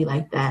opportunity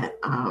like that.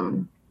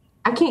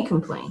 I can't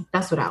complain.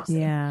 That's what I'll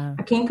say. Yeah.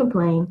 I can't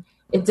complain.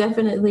 It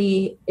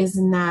definitely is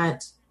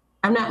not,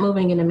 I'm not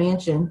moving in a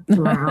mansion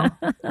tomorrow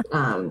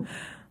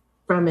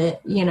from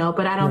it, you know,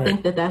 but I don't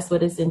think that that's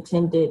what it's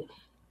intended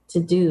to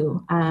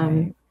do.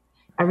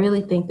 I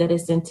really think that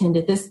it's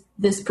intended,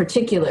 this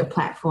particular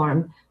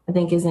platform, I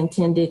think is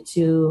intended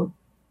to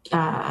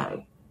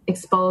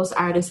expose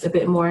artists a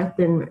bit more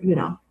than, you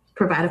know,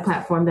 provide a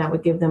platform that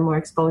would give them more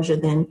exposure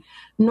than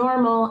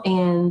normal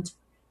and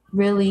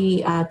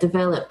really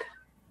develop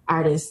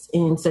artists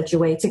in such a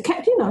way to,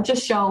 you know,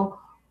 just show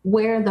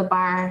where the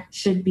bar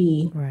should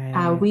be.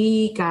 Right.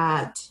 We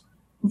got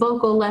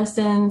vocal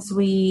lessons.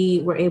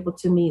 We were able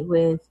to meet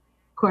with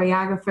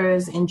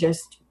choreographers and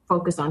just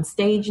focus on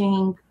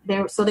staging.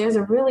 So there's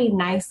a really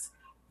nice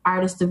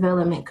artist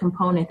development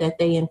component that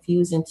they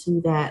infuse into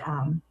that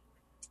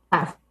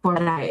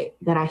platform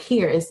that I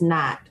hear is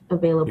not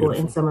available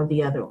in some of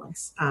the other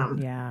ones.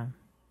 And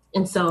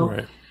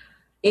so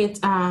it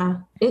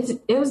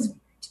was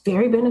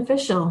very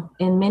beneficial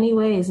in many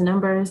ways,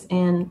 numbers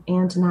and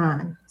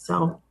non.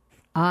 So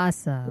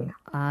awesome.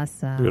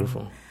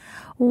 Beautiful.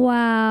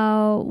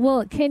 Wow.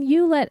 Well, can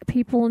you let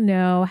people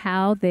know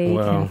how they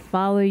can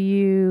follow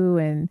you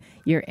and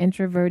your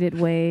introverted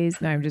ways?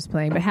 No, I'm just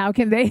playing, but how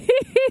can they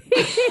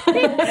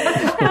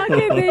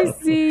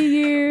see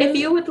you? If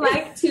you would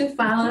like to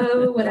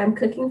follow what I'm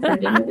cooking for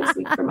dinner this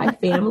week for my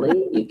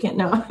family, you can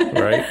know.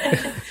 Right.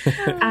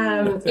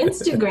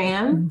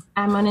 Instagram.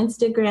 I'm on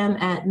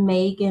Instagram at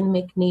Megan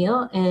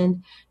McNeil.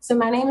 And so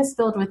my name is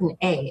spelled with an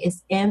A.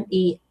 It's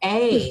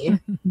MEAGAN.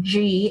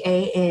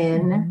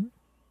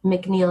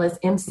 McNeil is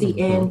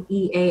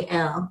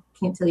MCNEAL.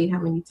 Can't tell you how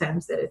many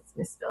times that it's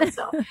misspelled.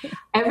 So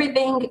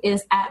everything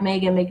is at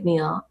Megan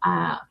McNeil.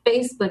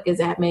 Facebook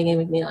is at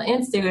Megan McNeil.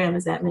 Instagram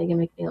is at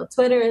Megan McNeil.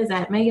 Twitter is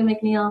at Megan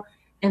McNeil.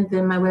 And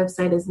then my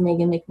website is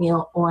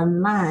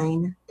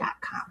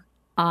meganmcneilonline.com.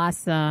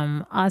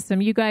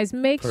 Awesome. You guys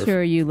make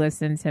sure you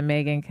listen to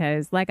Megan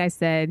because, like I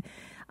said,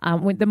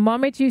 when the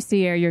moment you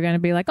see her, you're going to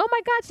be like, oh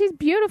my God, she's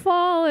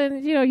beautiful.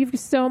 And, you know, you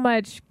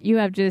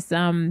have just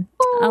a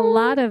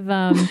lot of,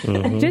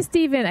 just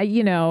even,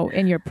 you know,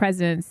 in your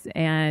presence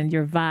and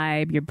your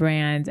vibe, your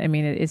brand. I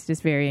mean, it's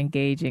just very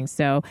engaging.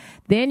 So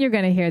then you're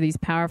going to hear these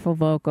powerful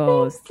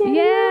vocals.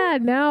 Yeah,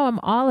 no, I'm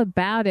all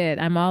about it.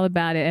 And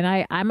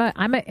I'm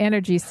an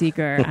energy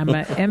seeker. I'm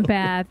an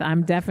empath.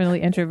 I'm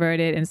definitely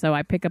introverted. And so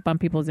I pick up on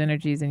people's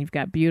energies and you've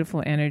got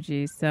beautiful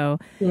energy. So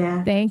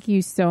thank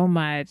you so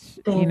much,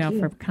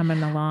 for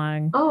coming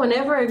along. Oh,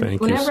 whenever a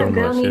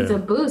girl needs a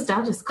boost,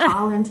 I'll just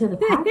call into the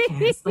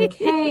podcast. Like,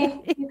 hey,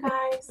 you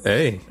guys.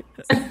 Hey.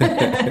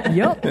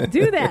 Yep,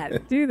 do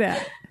that.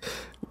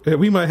 Yeah,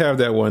 we might have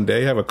that one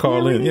day. Have a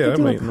call in. Yeah, that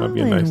might be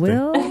a nice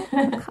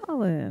thing.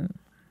 Call in.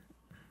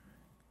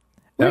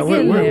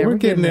 We're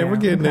getting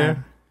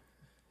there.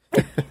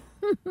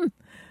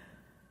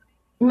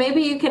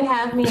 Maybe you can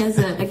have me as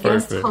a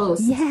guest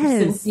host.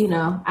 Yes. Since,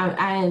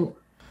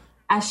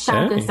 I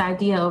shot this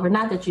idea over.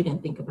 Not that you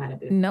didn't think about it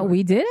before. No,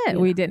 we didn't.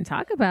 We didn't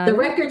talk about it. The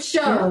record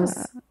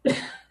shows. Yeah.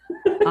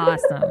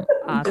 Awesome.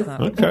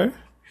 Okay.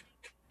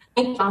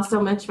 Thank you all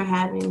so much for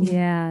having me.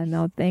 Yeah,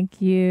 no,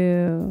 thank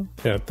you.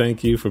 Yeah,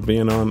 thank you for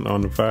being on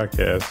the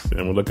podcast.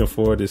 And we're looking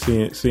forward to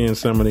seeing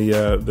some of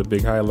the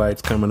big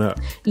highlights coming up.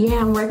 Yeah,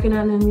 I'm working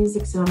on the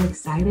music, so I'm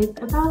excited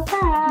about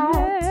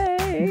that.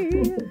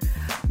 Yay.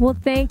 Well,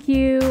 thank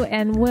you.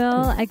 And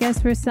Will, I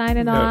guess we're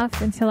signing off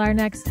until our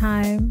next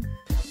time.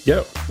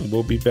 Yep,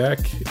 we'll be back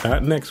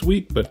not next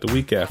week, but the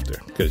week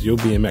after, because you'll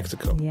be in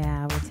Mexico.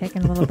 Yeah, we're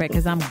taking a little break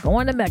because I'm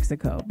going to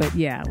Mexico. But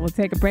yeah, we'll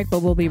take a break,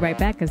 but we'll be right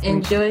back.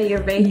 Enjoy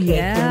your vacation.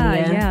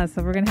 Yeah.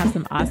 So we're gonna have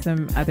some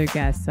awesome other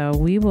guests. So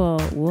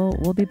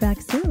we'll be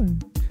back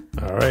soon.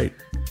 All right.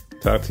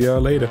 Talk to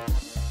y'all later.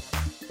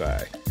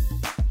 Bye.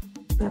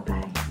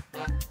 Bye-bye.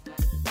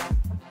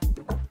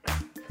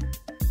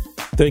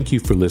 Thank you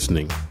for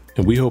listening,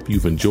 and we hope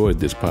you've enjoyed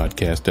this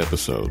podcast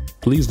episode.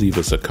 Please leave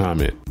us a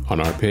comment on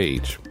our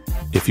page.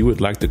 If you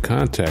would like to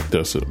contact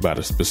us about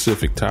a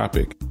specific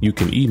topic, you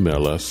can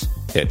email us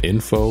at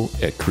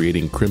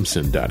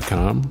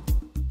info@creatingcrimson.com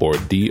or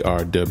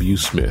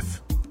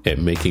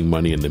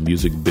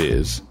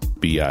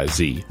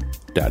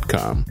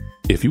drwsmith@makingmoneyinthemusicbiz.com.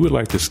 If you would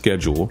like to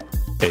schedule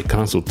a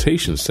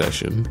consultation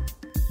session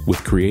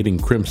with Creating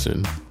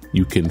Crimson,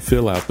 you can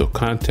fill out the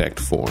contact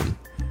form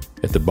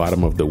at the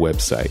bottom of the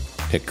website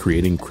at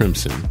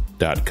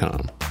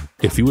creatingcrimson.com.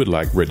 If you would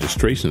like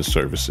registration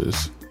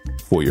services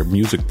for your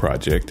music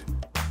project,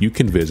 you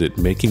can visit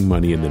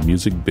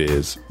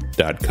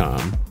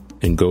makingmoneyinthemusicbiz.com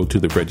and go to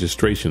the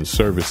registration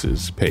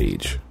services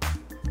page.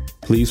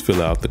 Please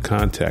fill out the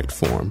contact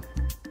form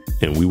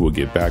and we will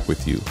get back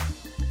with you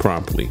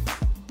promptly.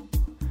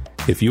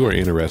 If you are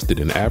interested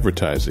in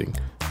advertising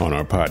on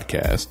our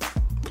podcast,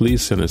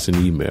 please send us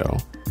an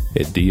email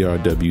at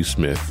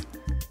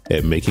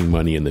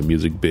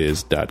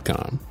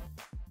drwsmith@makingmoneyinthemusicbiz.com.